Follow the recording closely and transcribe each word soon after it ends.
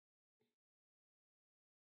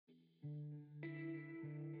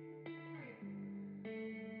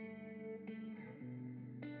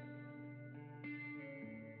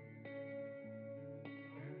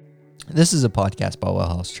This is a podcast by Well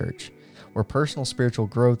House Church, where personal spiritual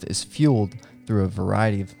growth is fueled through a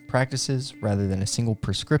variety of practices rather than a single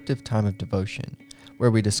prescriptive time of devotion,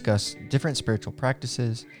 where we discuss different spiritual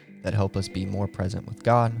practices that help us be more present with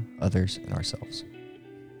God, others, and ourselves.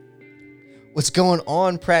 What's going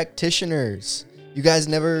on, practitioners? You guys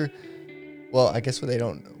never, well, I guess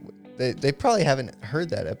they probably haven't heard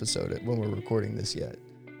that episode when we're recording this yet.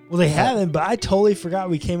 Well, they haven't, but I totally forgot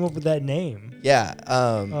we came up with that name. Yeah.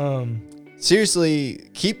 Seriously,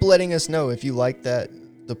 keep letting us know if you like the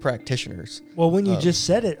practitioners. Well, when you just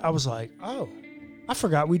said it, I was like, oh, I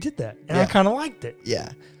forgot we did that. And Yeah. I kind of liked it.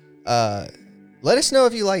 Yeah. Let us know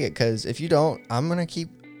if you like it, because if you don't, I'm going to keep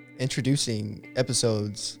introducing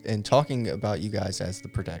episodes and talking about you guys as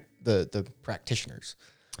the practitioners.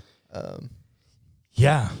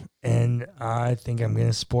 Yeah, and I think I'm going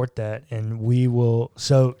to support that, and we will.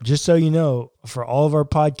 So just so you know, for all of our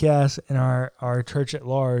podcasts and our church at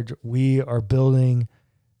large, we are building,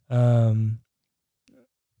 we're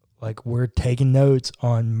taking notes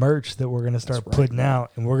on merch that we're going to start putting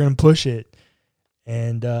out, and we're going to push it.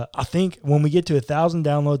 And I think when we get to 1,000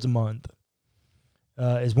 downloads a month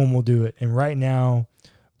is when we'll do it. And right now,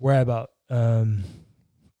 we're at about On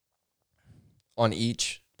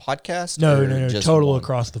each podcast? No, just total one?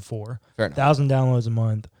 across the four. Fair enough. 1,000 downloads a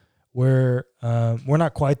month. We're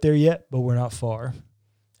not quite there yet, but we're not far.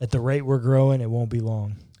 At the rate we're growing, it won't be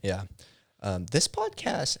long. Yeah. This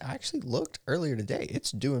podcast actually looked earlier today.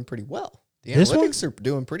 It's doing pretty well. The This analytics are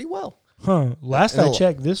doing pretty well. Huh. Last I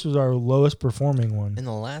checked, this was our lowest performing one. In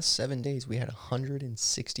the last 7 days, we had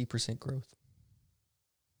 160% growth.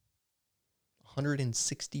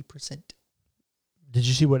 160%. Did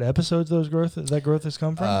you see what episodes that growth has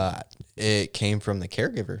come from? It came from the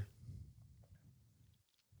caregiver.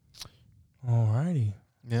 Alrighty.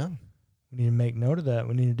 Yeah. We need to make note of that.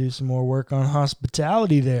 We need to do some more work on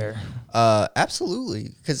hospitality there.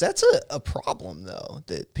 Absolutely. Because that's a problem, though,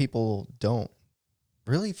 that people don't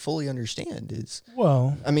really fully understand is,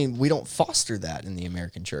 we don't foster that in the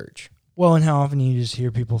American church. Well, and how often you just hear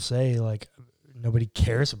people say, like, nobody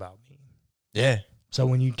cares about me. Yeah. So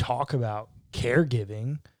when you talk about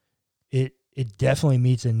caregiving, it definitely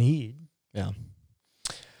meets a need. Yeah.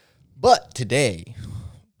 But today,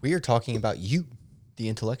 we are talking about you, the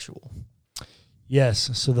intellectual.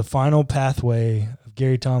 Yes. So the final pathway of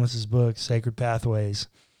Gary Thomas's book, Sacred Pathways,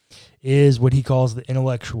 is what he calls the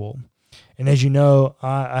intellectual. And as you know,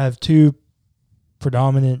 I have two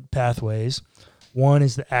predominant pathways. One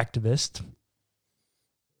is the activist,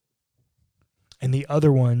 and the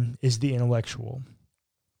other one is the intellectual.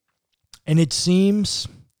 And it seems,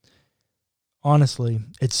 honestly,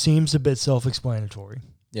 a bit self-explanatory.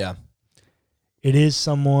 Yeah. It is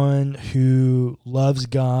someone who loves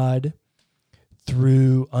God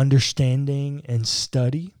through understanding and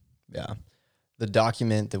study. Yeah. The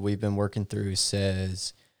document that we've been working through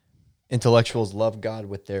says intellectuals love God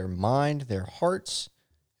with their mind, their hearts,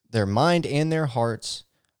 their mind and their hearts.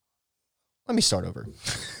 Let me start over.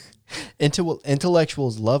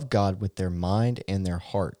 Intellectuals love God with their mind and their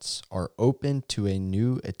hearts, are open to a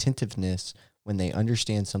new attentiveness when they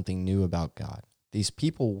understand something new about God. These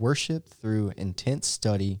people worship through intense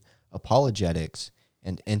study, apologetics,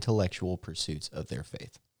 and intellectual pursuits of their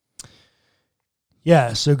faith.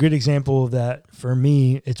 Yeah, so good example of that. For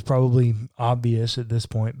me, it's probably obvious at this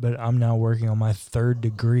point, but I'm now working on my 3rd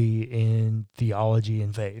degree in theology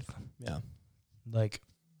and faith. Yeah.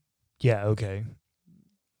 Okay.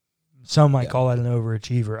 Some might call that an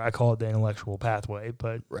overachiever. I call it the intellectual pathway,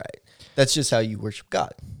 but... Right. That's just how you worship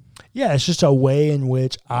God. Yeah, it's just a way in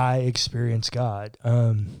which I experience God.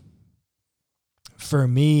 For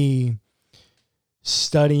me,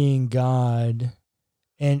 studying God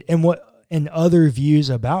and other views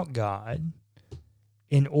about God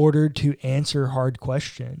in order to answer hard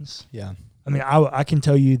questions. Yeah. I mean, I can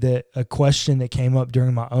tell you that a question that came up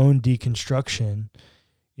during my own deconstruction,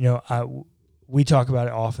 we talk about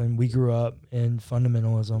it often. We grew up in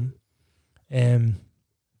fundamentalism. And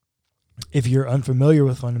if you're unfamiliar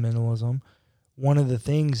with fundamentalism, one of the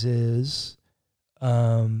things is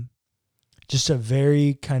just a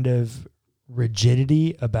very kind of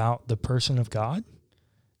rigidity about the person of God.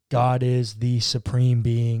 God is the supreme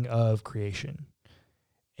being of creation.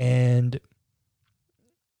 And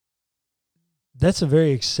that's a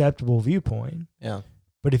very acceptable viewpoint. Yeah.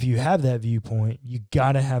 But if you have that viewpoint, you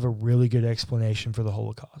got to have a really good explanation for the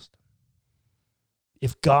Holocaust.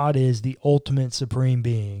 If God is the ultimate supreme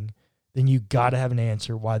being, then you got to have an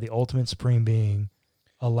answer why the ultimate supreme being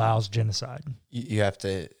allows genocide. You have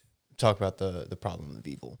to talk about the problem of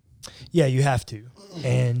evil. Yeah, you have to.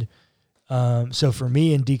 And so for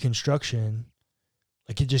me in deconstruction,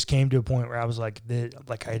 Like it just came to a point where I was like,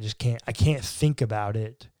 I can't think about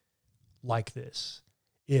it like this.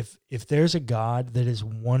 If there's a God that is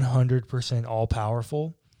 100% all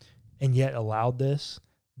powerful and yet allowed this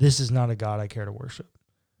is not a God I care to worship.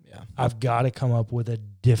 Yeah. I've got to come up with a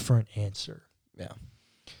different answer. Yeah.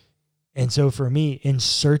 And so for me, in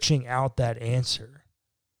searching out that answer,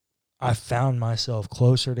 I found myself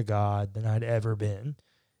closer to God than I'd ever been.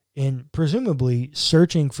 And presumably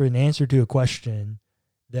searching for an answer to a question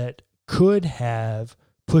that could have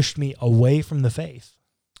pushed me away from the faith.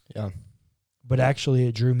 Yeah. But actually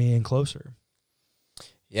it drew me in closer.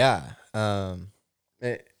 Yeah. And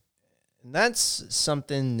that's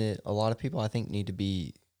something that a lot of people, I think, need to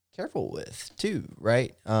be careful with too,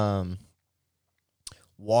 right?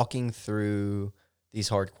 Walking through these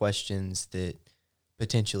hard questions that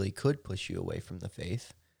potentially could push you away from the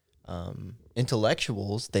faith.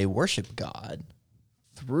 Intellectuals, they worship God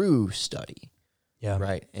through study. Yeah.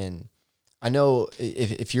 Right. And I know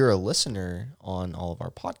if you're a listener on all of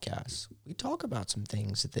our podcasts, we talk about some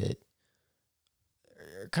things that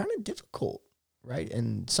are kind of difficult, right?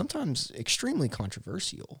 And sometimes extremely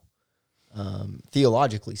controversial,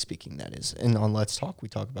 theologically speaking, that is. And on Let's Talk, we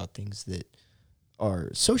talk about things that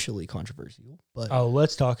are socially controversial. But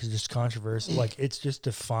Let's Talk is just controversial. Like it's just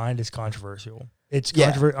defined as controversial. It's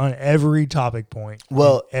controversial on every topic point.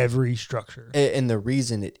 Well, every structure. And the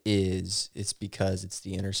reason it's because it's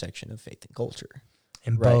the intersection of faith and culture.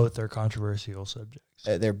 And both are controversial subjects.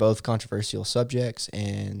 They're both controversial subjects,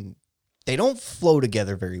 and they don't flow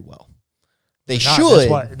together very well. They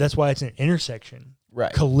should. That's why it's an intersection.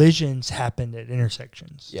 Right. Collisions happen at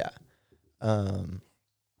intersections. Yeah. And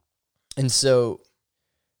so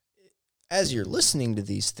as you're listening to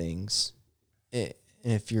these things,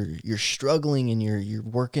 if you're struggling and you're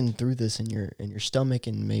working through this in your stomach,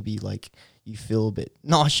 and maybe like you feel a bit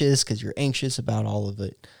nauseous because you're anxious about all of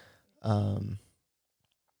it,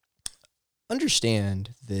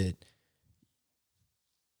 understand that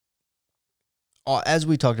as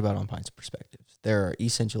we talked about on Pints of Perspectives, there are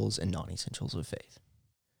essentials and non-essentials of faith,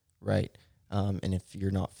 right? And if you're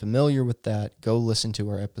not familiar with that, go listen to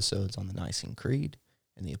our episodes on the Nicene Creed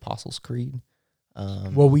and the Apostles' Creed.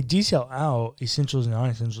 Well, we detail out essentials and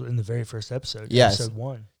non-essentials in the very first episode, episode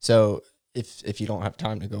 1. So if you don't have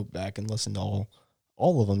time to go back and listen to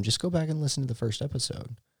all of them, just go back and listen to the first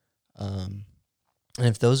episode. And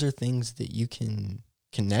if those are things that you can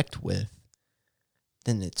connect with,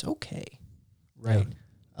 then it's okay, right?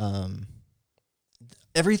 Yeah.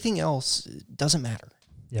 Everything else doesn't matter.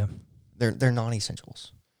 Yeah, they're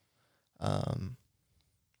non-essentials.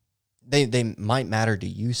 They might matter to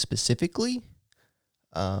you specifically.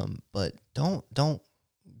 But don't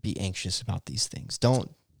be anxious about these things.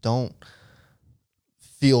 Don't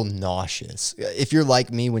feel nauseous. If you're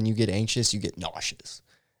like me, when you get anxious, you get nauseous.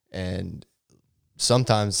 And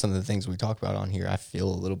sometimes some of the things we talk about on here, I feel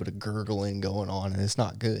a little bit of gurgling going on, and it's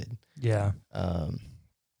not good. Yeah.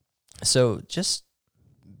 So just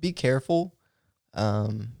be careful,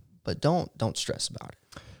 but don't stress about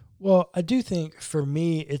it. Well, I do think for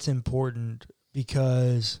me it's important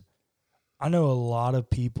because I know a lot of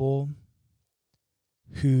people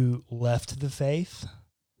who left the faith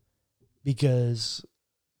they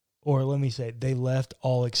left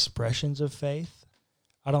all expressions of faith.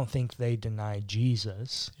 I don't think they denied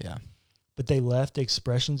Jesus. Yeah. But they left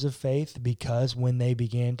expressions of faith because when they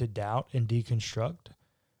began to doubt and deconstruct,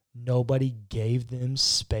 nobody gave them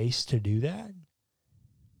space to do that.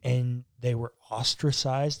 And they were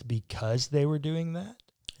ostracized because they were doing that.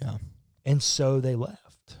 Yeah. And so they left.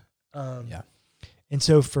 And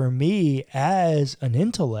so for me, as an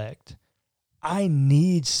intellect, I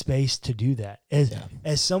need space to do that.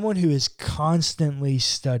 As someone who is constantly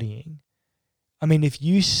studying, I mean, if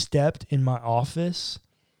you stepped in my office,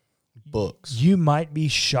 books, you might be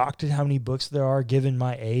shocked at how many books there are given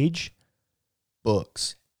my age.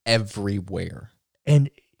 Books everywhere. And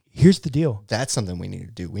here's the deal. That's something we need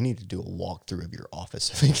to do. We need to do a walkthrough of your office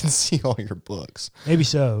so we can see all your books. Maybe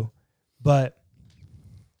so. But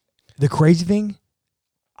the crazy thing,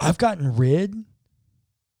 I've gotten rid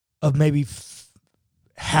of maybe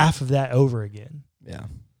half of that over again. Yeah.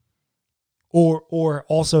 Or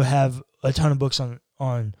also have a ton of books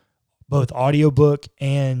on both audiobook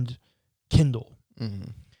and Kindle.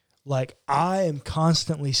 Mm-hmm. Like I am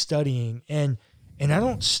constantly studying and I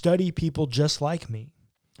don't study people just like me.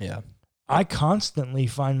 Yeah. I constantly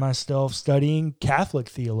find myself studying Catholic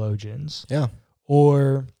theologians. Yeah.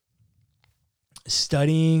 Or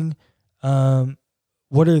studying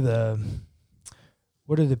what are the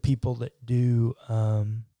people that do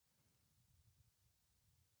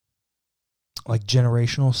like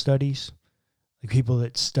generational studies? like people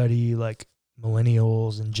that study like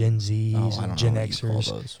millennials and Gen Zs I and don't Gen know what you call Xers.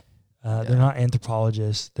 those. They're not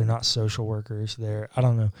anthropologists. They're not social workers. I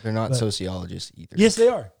don't know. They're not But- sociologists either. Yes, they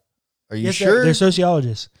are. Are you Yes, sure? they're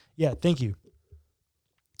sociologists. Yeah, thank you.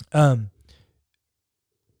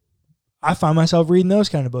 I find myself reading those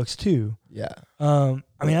kind of books too. Yeah. I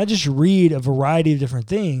mean, I just read a variety of different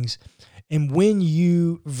things. And when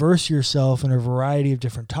you verse yourself in a variety of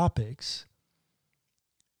different topics,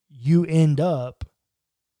 you end up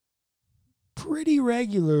pretty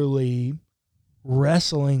regularly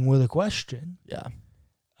wrestling with a question. Yeah.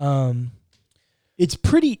 It's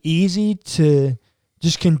pretty easy to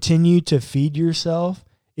just continue to feed yourself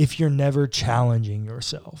if you're never challenging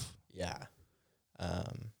yourself. Yeah.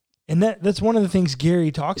 And that's one of the things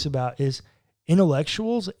Gary talks about is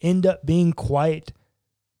intellectuals end up being quite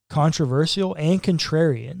controversial and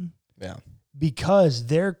contrarian. Yeah. Because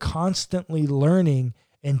they're constantly learning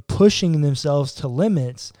and pushing themselves to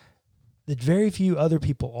limits that very few other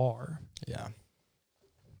people are. Yeah.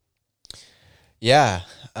 Yeah.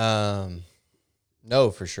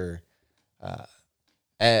 No, for sure.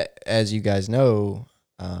 As you guys know,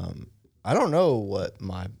 I don't know what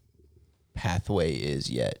my pathway is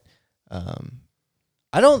yet.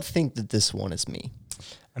 I don't think that this one is me.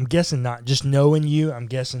 I'm guessing not. Just knowing you, I'm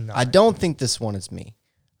guessing not. I don't think this one is me.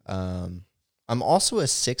 I'm also a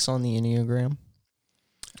 6 on the Enneagram,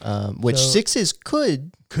 which So, 6s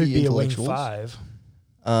could be a wing intellectuals. 5.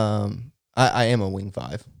 I am a wing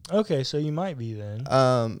 5. Okay, so you might be then.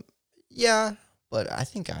 Yeah, but I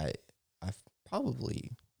think I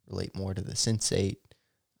probably relate more to the sensate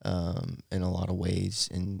in a lot of ways,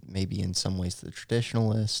 and maybe in some ways to the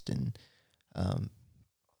traditionalist, and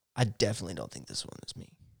I definitely don't think this one is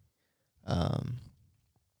me.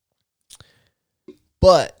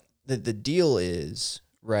 But the deal is,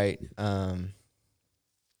 right,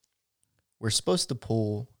 we're supposed to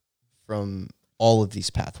pull from all of these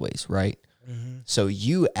pathways, right? Mm-hmm. So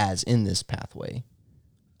you as in this pathway,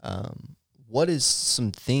 what is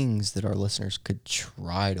some things that our listeners could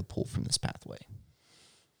try to pull from this pathway?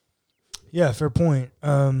 Yeah, fair point.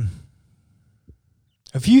 A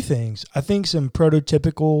few things. I think some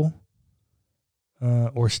prototypical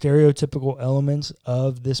or stereotypical elements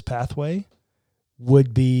of this pathway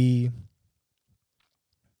would be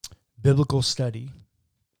biblical study.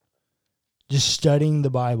 Just studying the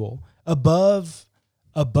Bible above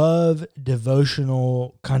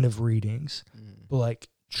devotional kind of readings, but like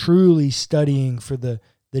truly studying for the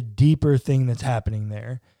deeper thing that's happening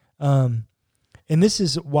there. And this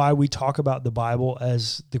is why we talk about the Bible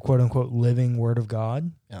as the quote unquote living Word of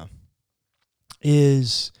God. Yeah.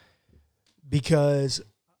 Is because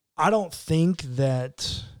I don't think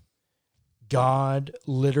that God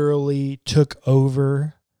literally took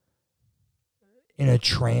over in a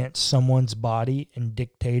trance someone's body and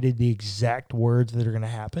dictated the exact words that are going to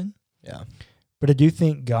happen. Yeah. But I do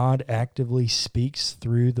think God actively speaks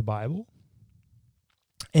through the Bible.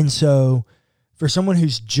 And so for someone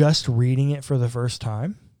who's just reading it for the first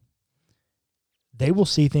time, they will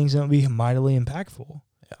see things that will be mightily impactful.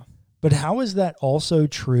 Yeah. But how is that also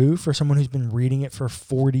true for someone who's been reading it for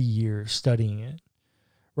 40 years, studying it?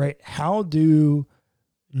 Right? How do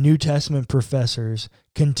New Testament professors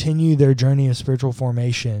continue their journey of spiritual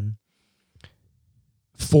formation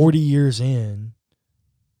 40 years in,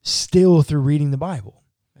 still through reading the Bible?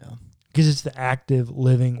 Yeah. Because it's the active,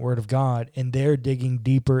 living Word of God, and they're digging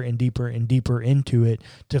deeper and deeper and deeper into it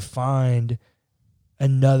to find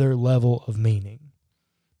another level of meaning.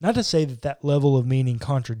 Not to say that that level of meaning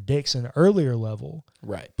contradicts an earlier level,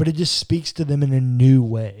 Right. but it just speaks to them in a new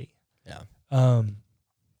way. Yeah.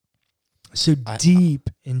 So deep,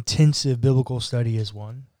 intensive biblical study is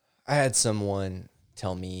one. I had someone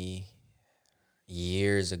tell me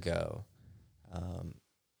years ago,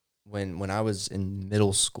 when I was in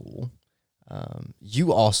middle school,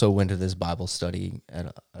 you also went to this Bible study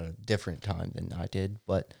at a different time than I did,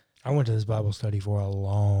 but I went to this Bible study for a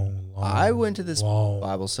long I went to this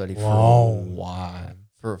Bible study for a while,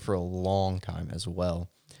 for a long time as well.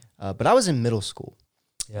 But I was in middle school,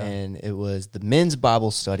 and it was the men's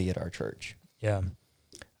Bible study at our church. Yeah.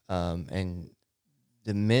 And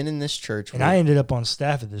the men in this church, And I ended up on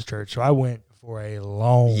staff at this church, so I went for a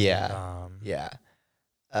long Yeah. time. yeah.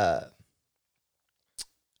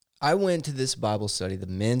 I went to this Bible study, the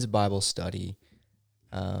men's Bible study,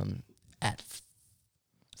 at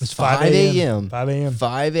It's 5 a.m. 5 a.m.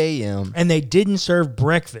 5 a.m. And they didn't serve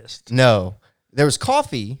breakfast. No, there was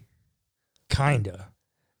coffee. Kinda.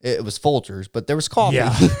 It was Folgers, but there was coffee.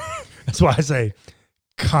 Yeah. That's why I say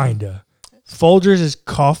kinda. Folgers is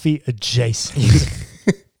coffee adjacent.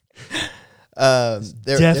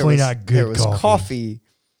 Definitely not good There was coffee,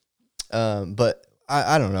 but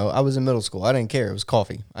I don't know. I was in middle school. I didn't care. It was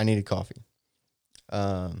coffee. I needed coffee.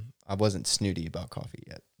 I wasn't snooty about coffee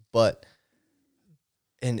yet. But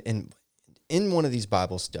in one of these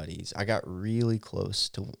Bible studies, I got really close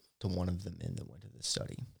to one of the men that went to the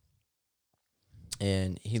study.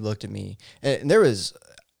 And he looked at me, and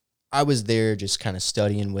I was there just kind of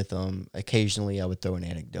studying with them. Occasionally I would throw an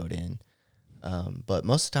anecdote in. But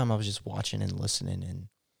most of the time I was just watching and listening.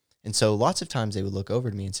 And so lots of times they would look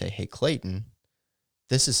over to me and say, "Hey, Clayton,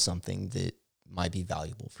 this is something that might be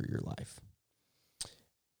valuable for your life."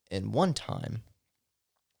 And one time,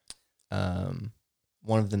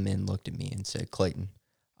 one of the men looked at me and said, "Clayton,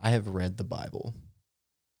 I have read the Bible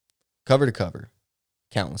cover to cover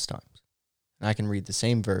countless times. And I can read the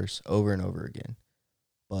same verse over and over again.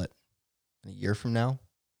 But a year from now,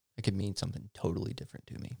 it could mean something totally different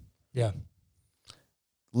to me." Yeah.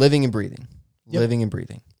 Living and breathing. Yep. Living and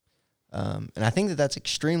breathing. And I think that that's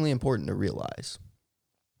extremely important to realize,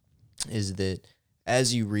 is that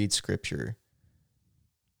as you read Scripture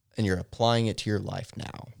and you're applying it to your life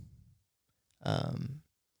now,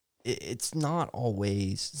 it's not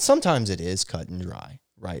always, sometimes it is cut and dry,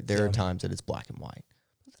 right? There are times that it's black and white.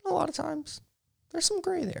 But then a lot of times, there's some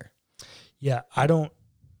gray there. Yeah,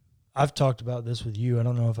 I've talked about this with you. I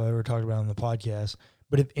don't know if I ever talked about it on the podcast,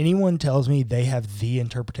 but if anyone tells me they have the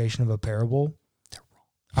interpretation of a parable, they're wrong.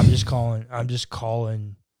 I'm just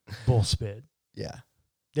calling bullspit. Yeah.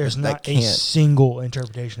 There's not a single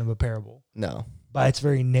interpretation of a parable. No. By its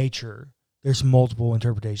very nature, there's multiple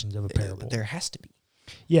interpretations of a parable. There has to be.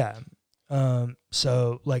 Yeah.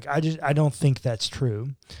 So like I don't think that's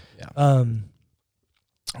true. Yeah.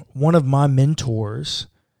 One of my mentors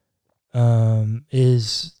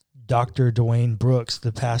is Dr. Dwayne Brooks,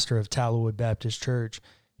 the pastor of Tallowood Baptist Church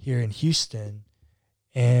here in Houston.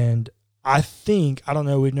 And I don't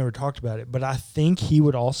know, we've never talked about it, but I think he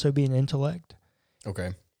would also be an intellect. Okay.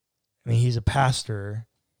 I mean, he's a pastor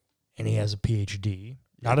and he has a PhD,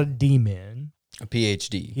 not a D-Min. A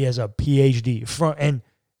PhD. He has a PhD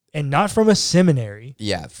and not from a seminary.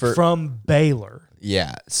 Yeah. From Baylor.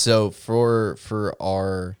 Yeah. So for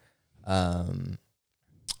our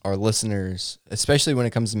listeners, especially when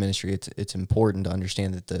it comes to ministry, it's important to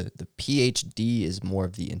understand that the PhD is more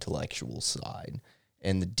of the intellectual side,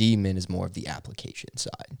 and the D-Min is more of the application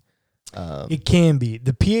side. It can be.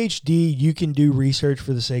 The PhD, you can do research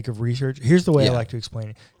for the sake of research. Here's the way I like to explain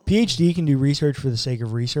it. PhD can do research for the sake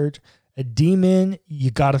of research. A D-Min,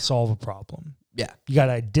 you got to solve a problem. Yeah. You got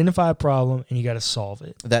to identify a problem and you got to solve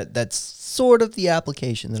it. That's sort of the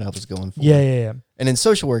application that I was going for. Yeah. And in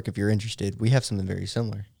social work, if you're interested, we have something very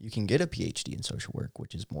similar. You can get a PhD in social work,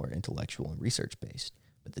 which is more intellectual and research-based.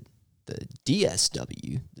 But the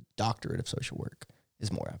DSW, the Doctorate of Social Work,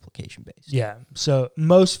 is more application-based. Yeah. So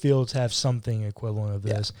most fields have something equivalent of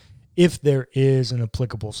this, if there is an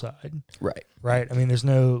applicable side. Right. Right? I mean, there's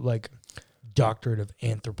no, like, doctorate of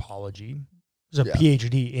anthropology. There's a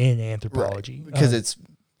PhD in anthropology. Right. Because it's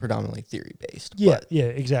predominantly theory-based. Yeah,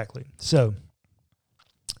 exactly. So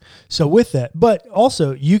with that, but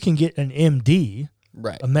also you can get an MD,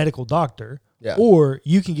 right, a medical doctor, or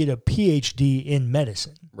you can get a PhD in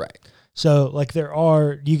medicine. Right. So like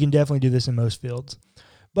you can definitely do this in most fields.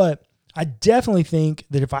 But I definitely think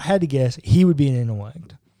that if I had to guess, he would be an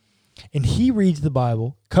intellect. And he reads the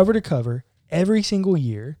Bible cover to cover every single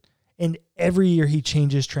year, and every year he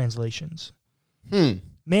changes translations.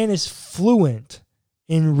 Man is fluent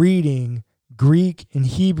in reading Greek and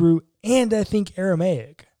Hebrew and I think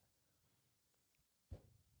Aramaic.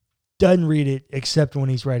 Doesn't read it except when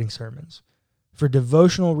he's writing sermons. For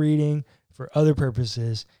devotional reading, for other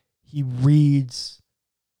purposes, he reads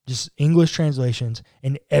just English translations,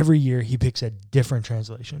 and every year he picks a different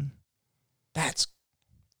translation. That's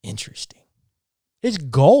interesting. It's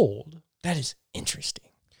gold. That is interesting.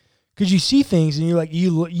 Because you see things and you're like,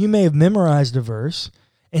 you may have memorized a verse,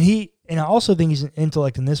 and I also think he's an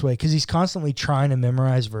intellect in this way because he's constantly trying to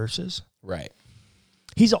memorize verses. Right.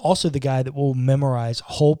 He's also the guy that will memorize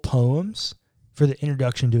whole poems for the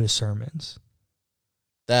introduction to his sermons.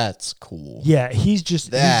 That's cool. Yeah, he's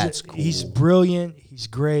cool. He's brilliant. He's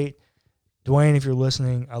great. Dwayne, if you're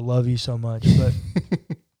listening, I love you so much. But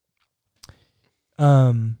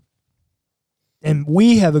and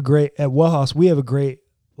we have a great at Wellhouse. We have a great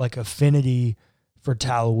like affinity for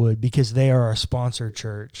Tallowood because they are our sponsor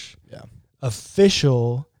church. Yeah.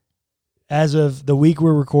 Official, as of the week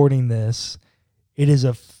we're recording this, it is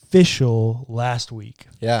official last week.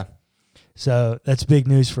 Yeah. So that's big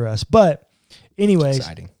news for us. But anyways,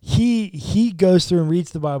 exciting. He goes through and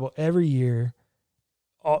reads the Bible every year,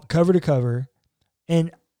 cover to cover.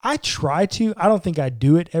 And I try to. I don't think I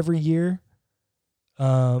do it every year.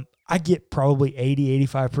 I get probably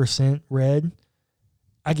 80-85% read.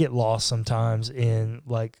 I get lost sometimes in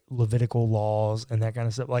like Levitical laws and that kind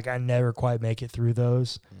of stuff. Like I never quite make it through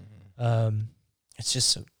those. It's just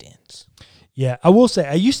so dense. Yeah, I will say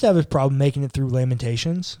I used to have a problem making it through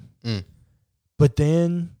Lamentations, but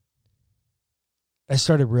then I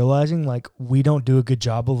started realizing like we don't do a good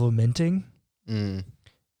job of lamenting,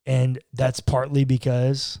 and that's partly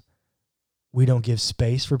because we don't give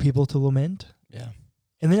space for people to lament. Yeah,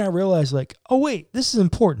 and then I realized like, oh wait, this is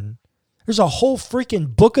important. There's a whole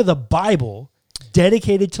freaking book of the Bible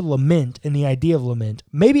dedicated to lament and the idea of lament.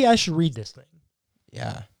 Maybe I should read this thing.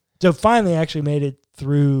 Yeah. So finally, I actually made it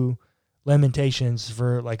through Lamentations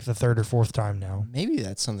for like the third or fourth time now. Maybe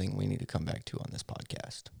that's something we need to come back to on this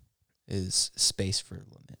podcast, is space for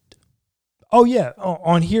lament. Oh yeah,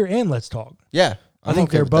 on here and Let's Talk. Yeah, I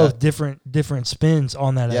think they're both different spins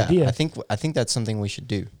on that idea. I think that's something we should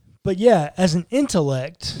do. But yeah, as an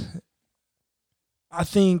intellect, I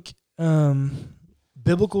think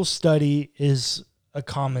biblical study is a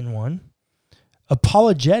common one.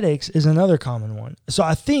 Apologetics is another common one. So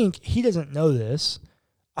I think he doesn't know this.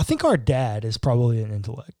 I think our dad is probably an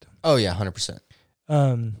intellect. Oh yeah, 100%.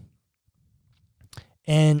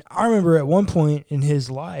 And I remember at one point in his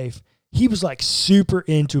life, he was like super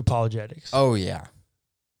into apologetics. Oh yeah.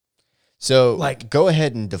 So like go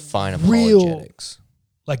ahead and define apologetics.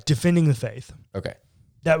 Like defending the faith. Okay.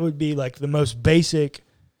 That would be like the most basic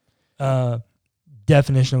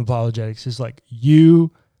definition of apologetics is like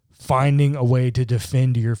you finding a way to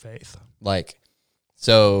defend your faith. Like,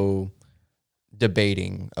 so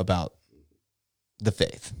debating about the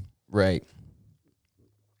faith, right?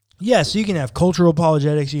 Yeah, so you can have cultural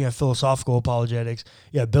apologetics, you can have philosophical apologetics,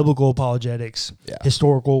 you have biblical apologetics,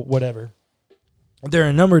 historical, whatever. There are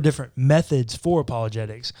a number of different methods for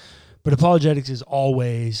apologetics, but apologetics is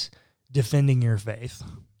always defending your faith.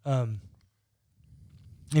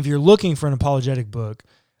 If you're looking for an apologetic book,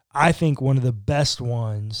 I think one of the best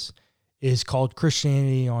ones is called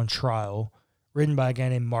Christianity on Trial, written by a guy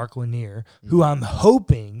named Mark Lanier, who I'm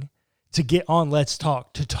hoping to get on Let's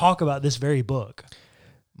Talk to talk about this very book.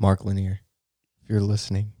 Mark Lanier, if you're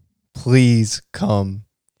listening, please come.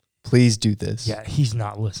 Please do this. Yeah, he's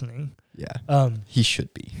not listening. Yeah, he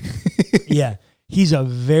should be. Yeah, he's a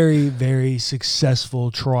very, very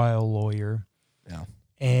successful trial lawyer. Yeah.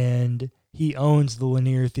 And he owns the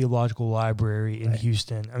Lanier Theological Library in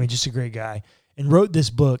Houston. I mean, just a great guy. And wrote this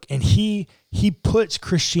book, and he puts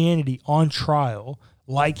Christianity on trial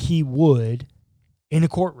like he would in a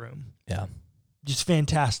courtroom. Yeah. Just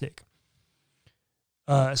fantastic.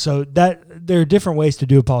 So that there are different ways to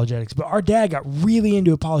do apologetics, but our dad got really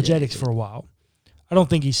into apologetics for a while. I don't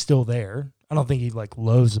think he's still there. I don't think he like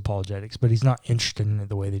loves apologetics, but he's not interested in it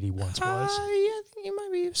the way that he once was. Yeah, I think you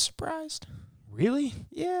might be surprised. Really?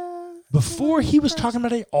 Yeah. Before he was talking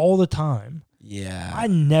about it all the time. Yeah. I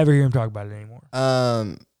never hear him talk about it anymore.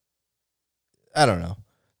 I don't know.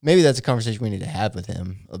 Maybe that's a conversation we need to have with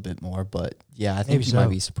him a bit more, but yeah, I think you might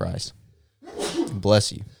be surprised.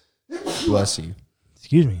 Bless you. Bless you.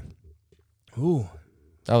 Excuse me. Ooh.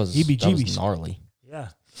 That was gnarly. Yeah.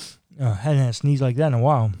 Hadn't had a sneeze like that in a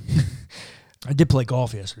while. I did play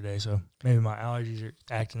golf yesterday, so maybe my allergies are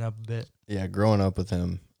acting up a bit. Yeah, growing up with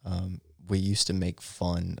him, we used to make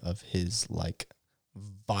fun of his like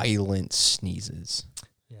violent sneezes.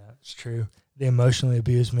 Yeah, it's true. They emotionally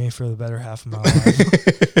abused me for the better half of my life.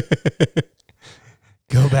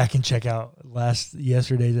 Go back and check out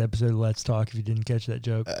yesterday's episode of Let's Talk if you didn't catch that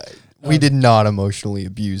joke. We did not emotionally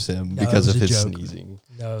abuse him because of his sneezing.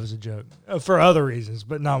 No, it was a joke. For other reasons,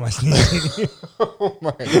 but not my sneezing. Oh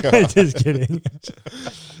my God. Just kidding.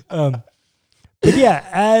 But yeah,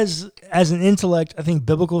 as an intellect, I think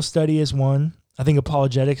biblical study is one. I think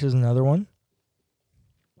apologetics is another one.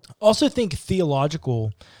 Also think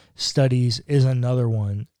theological studies is another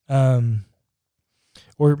one.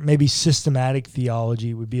 Or maybe systematic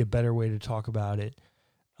theology would be a better way to talk about it.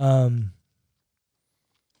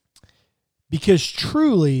 Because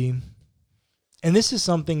truly, and this is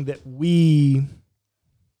something that we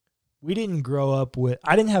didn't grow up with.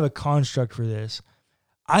 I didn't have a construct for this.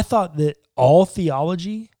 I thought that all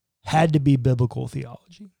theology had to be biblical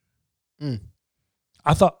theology.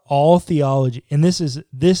 I thought all theology, and this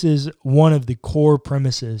is one of the core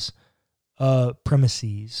premises of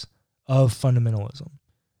fundamentalism,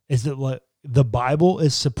 is that the Bible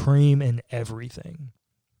is supreme in everything.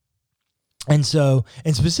 And so,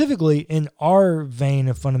 and specifically in our vein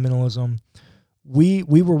of fundamentalism, we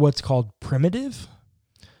were what's called primitive.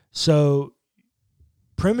 So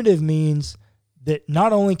primitive means that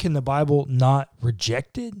not only can the Bible not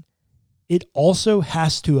reject it, it also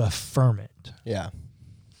has to affirm it. Yeah.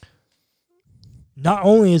 Not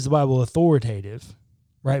only is the Bible authoritative,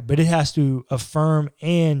 right, but it has to affirm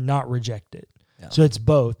and not reject it. Yeah. So it's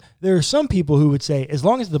both. There are some people who would say, as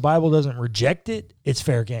long as the Bible doesn't reject it, it's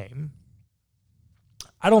fair game.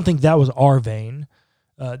 I don't think that was our vein.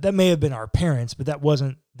 That may have been our parents, but that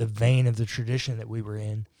wasn't the vein of the tradition that we were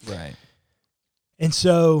in. Right. And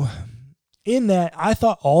so in that, I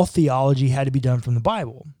thought all theology had to be done from the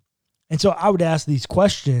Bible. And so I would ask these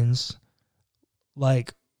questions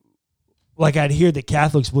like I'd hear that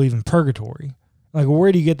Catholics believe in purgatory. Like, well,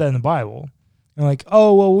 where do you get that in the Bible? And like,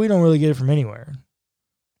 oh, well, we don't really get it from anywhere.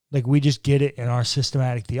 Like, we just get it in our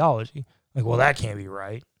systematic theology. Like, well, that can't be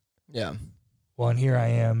right. Yeah. Well, and here I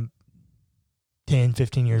am 10,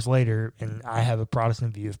 15 years later, and I have a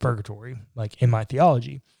Protestant view of purgatory, like in my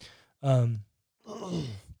theology.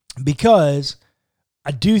 Because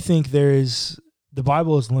I do think the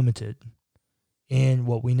Bible is limited in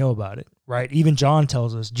what we know about it, right? Even John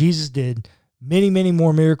tells us Jesus did many, many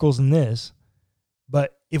more miracles than this,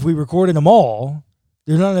 but if we recorded them all,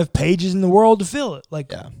 there's not enough pages in the world to fill it.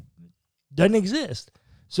 Like, doesn't exist.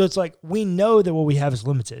 So it's like, we know that what we have is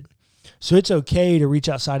limited. So it's okay to reach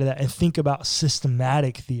outside of that and think about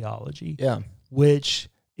systematic theology, which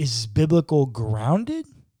is biblical grounded,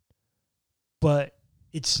 but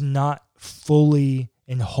it's not fully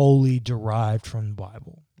and wholly derived from the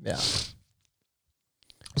Bible. Yeah.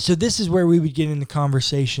 So this is where we would get into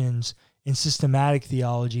conversations in systematic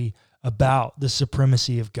theology about the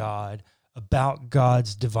supremacy of God, about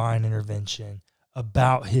God's divine intervention,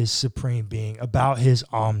 about his supreme being, about his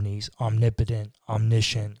omnipotent,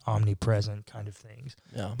 omniscient, omnipresent kind of things.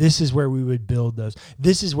 Yeah. This is where we would build those.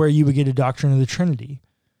 This is where you would get a doctrine of the Trinity.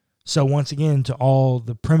 So once again, to all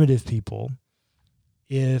the primitive people,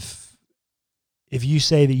 if you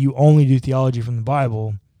say that you only do theology from the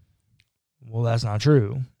Bible, well, that's not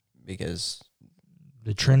true. Because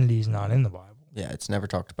the Trinity is not in the Bible. Yeah, it's never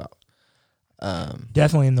talked about.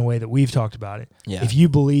 Definitely in the way that we've talked about it. Yeah. If you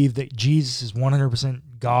believe that Jesus is 100%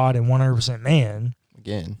 God and 100% man,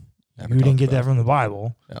 again, you didn't get that from the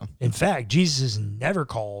Bible. Yeah. In fact, Jesus is never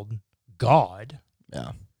called God.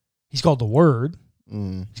 Yeah. He's called the Word.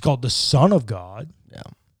 Mm. He's called the Son of God. Yeah.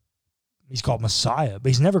 He's called Messiah, but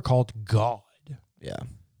he's never called God. Yeah.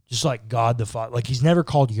 Just like God the Father. Like, he's never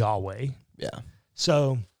called Yahweh. Yeah.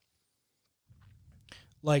 So,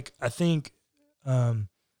 like, I think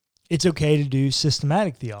it's okay to do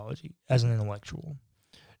systematic theology as an intellectual.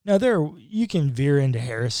 Now, you can veer into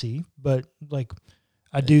heresy, but, like,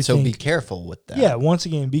 I do think... So be careful with that. Yeah, once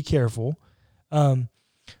again, be careful.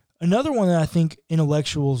 Another one that I think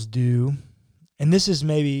intellectuals do, and this is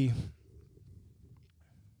maybe...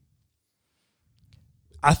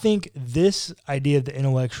 I think this idea of the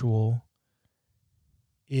intellectual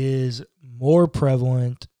is more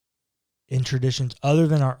prevalent in traditions other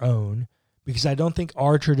than our own, because I don't think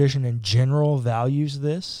our tradition in general values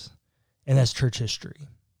this, and that's church history.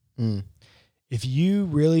 Mm. If you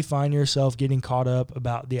really find yourself getting caught up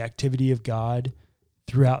about the activity of God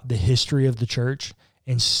throughout the history of the church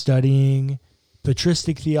and studying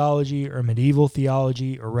patristic theology or medieval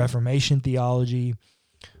theology or Reformation theology,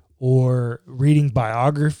 or reading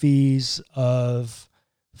biographies of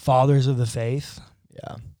fathers of the faith,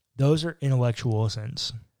 those are intellectual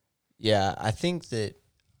sins. Yeah, I think that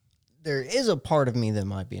there is a part of me that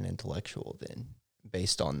might be an intellectual then,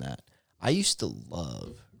 based on that. I used to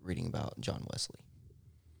love reading about John Wesley.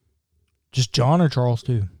 Just John or Charles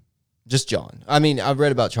too? Just John. I mean, I've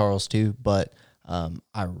read about Charles too, but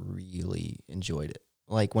I really enjoyed it.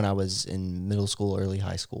 Like when I was in middle school, early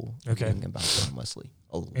high school, reading about John Wesley.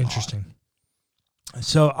 Interesting.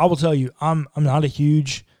 So I will tell you, I'm not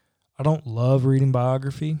I don't love reading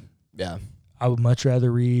biography. Yeah. I would much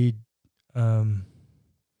rather read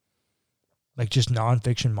like just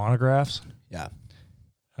nonfiction monographs. Yeah.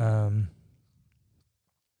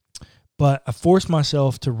 But I force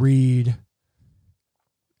myself to read.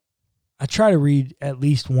 I try to read at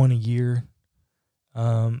least one a year.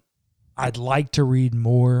 I'd like to read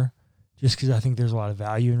more just because I think there's a lot of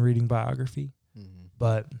value in reading biography. Mm-hmm.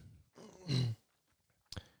 But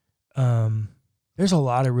there's a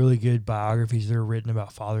lot of really good biographies that are written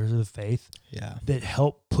about fathers of the faith that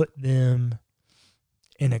help put them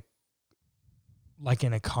in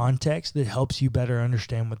a context that helps you better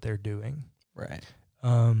understand what they're doing. Right.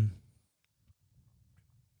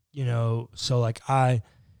 So like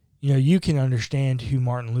you can understand who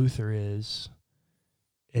Martin Luther is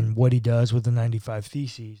and what he does with the 95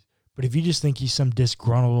 Theses. But if you just think he's some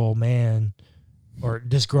disgruntled old man or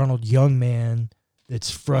disgruntled young man that's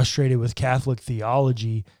frustrated with Catholic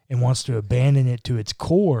theology and wants to abandon it to its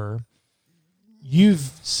core,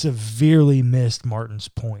 you've severely missed Martin's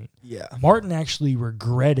point. Yeah. Martin actually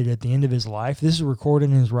regretted at the end of his life, this is recorded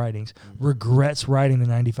in his writings, regrets writing the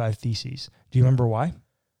 95 Theses. Do you remember why?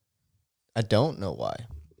 I don't know why.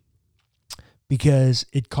 Because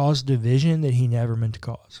it caused division that he never meant to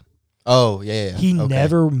cause. Oh, yeah. He Okay.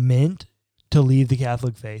 never meant to leave the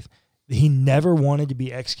Catholic faith. He never wanted to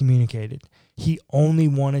be excommunicated. He only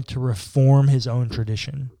wanted to reform his own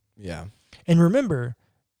tradition. Yeah. And remember,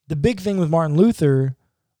 the big thing with Martin Luther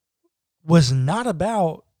was not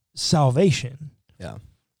about salvation. Yeah.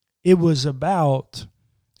 It was about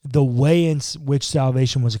the way in which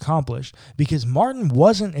salvation was accomplished, because Martin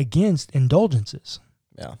wasn't against indulgences.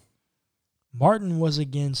 Yeah. Martin was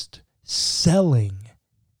against selling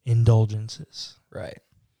indulgences. Right.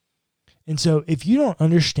 And so if you don't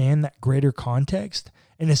understand that greater context,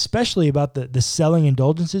 and especially about the selling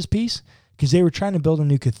indulgences piece, because they were trying to build a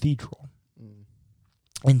new cathedral,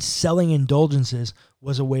 and selling indulgences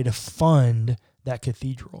was a way to fund that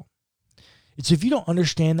cathedral. And so if you don't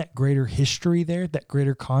understand that greater history there, that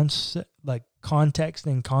greater concept, like context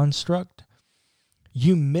and construct,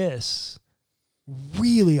 you miss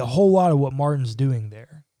really a whole lot of what Martin's doing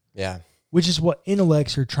there. Yeah. Which is what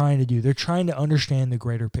intellects are trying to do. They're trying to understand the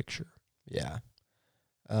greater picture. Yeah.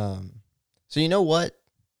 So you know what?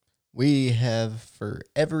 We have, for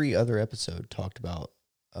every other episode, talked about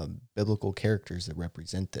biblical characters that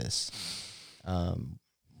represent this.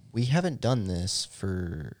 We haven't done this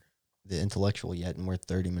for the intellectual yet, and we're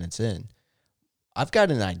 30 minutes in. I've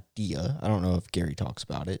got an idea. I don't know if Gary talks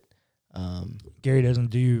about it. Gary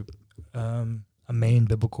doesn't do a main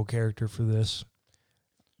biblical character for this.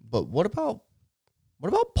 But what about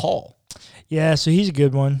Paul? Yeah, so he's a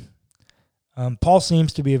good one. Paul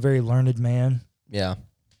seems to be a very learned man. Yeah.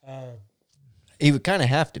 He would kind of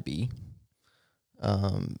have to be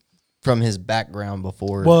from his background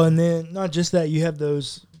before. Well, and then not just that, you have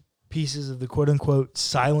those pieces of the quote-unquote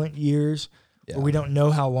silent years where we don't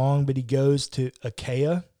know how long, but he goes to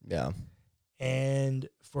Achaia. Yeah. And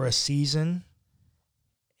for a season,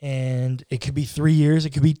 and it could be 3 years,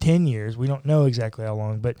 it could be 10 years. We don't know exactly how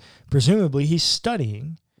long, but presumably he's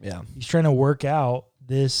studying. Yeah. He's trying to work out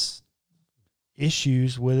this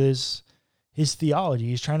issues with his theology.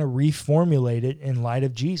 He's trying to reformulate it in light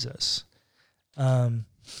of Jesus.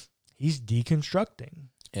 He's deconstructing.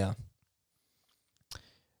 Yeah.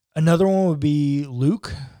 Another one would be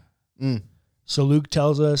Luke. Mm. So Luke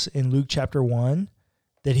tells us in Luke chapter 1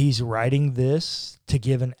 that he's writing this to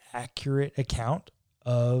give an accurate account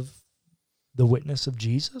of the witness of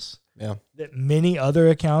Jesus. Yeah. That many other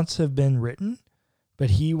accounts have been written, but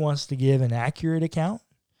he wants to give an accurate account.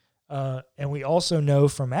 And we also know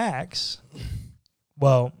from Acts,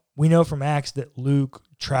 that Luke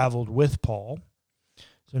traveled with Paul,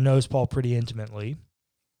 so knows Paul pretty intimately.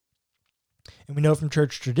 And we know from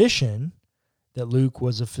church tradition that Luke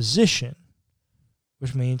was a physician,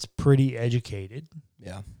 which means pretty educated.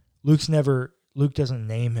 Yeah. Luke doesn't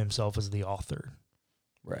name himself as the author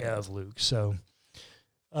of Luke. So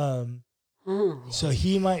so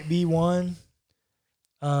he might be one.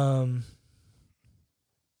 I'm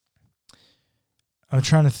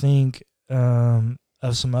trying to think of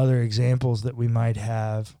some other examples that we might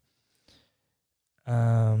have.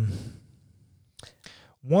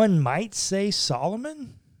 One might say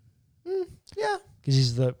Solomon. Yeah. Because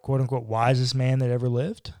he's the quote-unquote wisest man that ever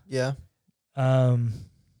lived. Yeah.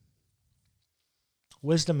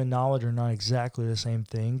 Wisdom and knowledge are not exactly the same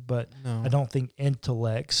thing, but No. I don't think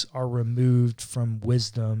intellects are removed from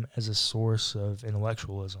wisdom as a source of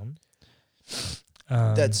intellectualism.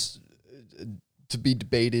 That's to be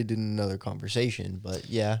debated in another conversation, but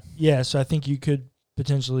yeah. Yeah, so I think you could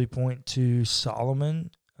potentially point to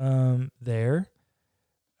Solomon there.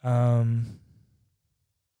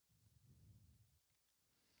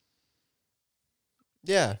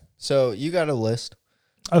 Yeah. So you got a list.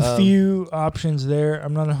 A few options there.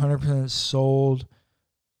 I'm not 100% sold.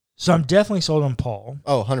 So I'm definitely sold on Paul.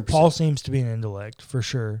 Oh, 100%. Paul seems to be an intellect for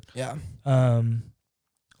sure. Yeah.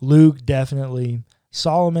 Luke, definitely.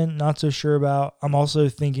 Solomon, not so sure about. I'm also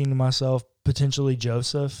thinking to myself, potentially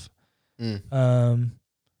Joseph.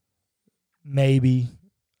 Maybe.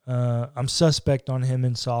 I'm suspect on him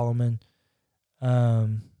and Solomon.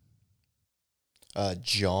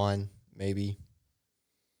 John, maybe.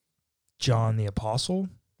 John the Apostle?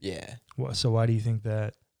 Yeah. So why do you think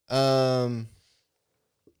that? He's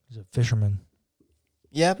a fisherman.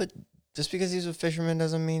 Yeah, but just because he's a fisherman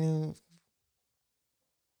doesn't mean...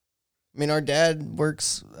 our dad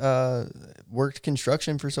worked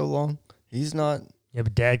construction for so long. He's not... Yeah,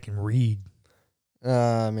 but Dad can read.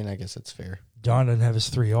 I mean, I guess that's fair. John doesn't have his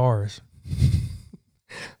 3 R's.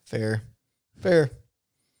 Fair.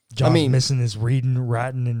 John's missing his reading,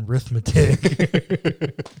 writing, and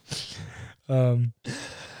arithmetic.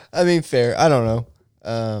 I mean, fair. I don't know.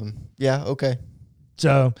 Yeah, okay.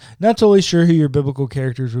 So, not totally sure who your biblical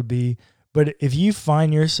characters would be, but if you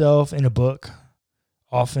find yourself in a book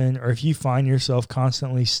often, or if you find yourself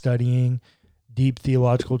constantly studying deep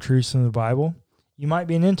theological truths in the Bible, you might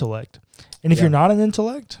be an intellect. And if you're not an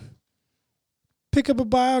intellect, pick up a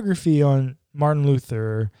biography on Martin Luther,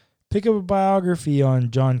 or pick up a biography on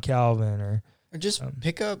John Calvin, or just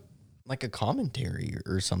pick up like a commentary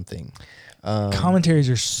or something. Commentaries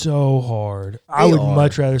are so hard. I would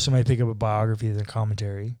much rather somebody pick up a biography than a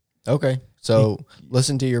commentary. Okay. So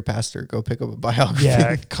listen to your pastor. Go pick up a biography.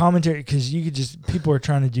 Yeah, commentary, because people are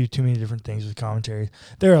trying to do too many different things with commentaries.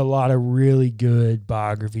 There are a lot of really good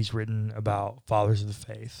biographies written about fathers of the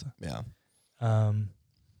faith. Yeah.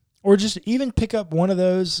 Or just even pick up one of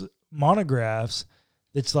those monographs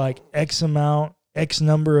that's like X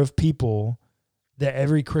number of people that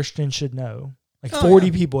every Christian should know. Like 40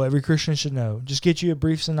 people every Christian should know. Just get you a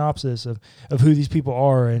brief synopsis of who these people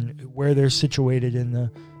are and where they're situated in the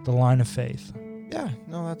line of faith. Yeah,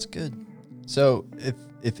 no, that's good. So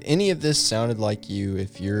if any of this sounded like you,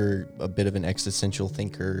 if you're a bit of an existential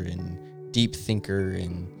thinker and deep thinker,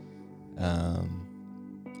 and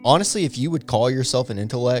honestly, if you would call yourself an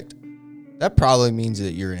intellect, that probably means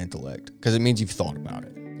that you're an intellect, because it means you've thought about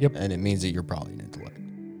it. Yep. And it means that you're probably an intellect.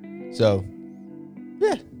 So,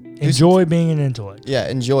 yeah. Enjoy being an intellect. Yeah,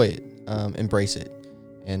 enjoy it. Embrace it.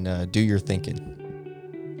 And do your thinking.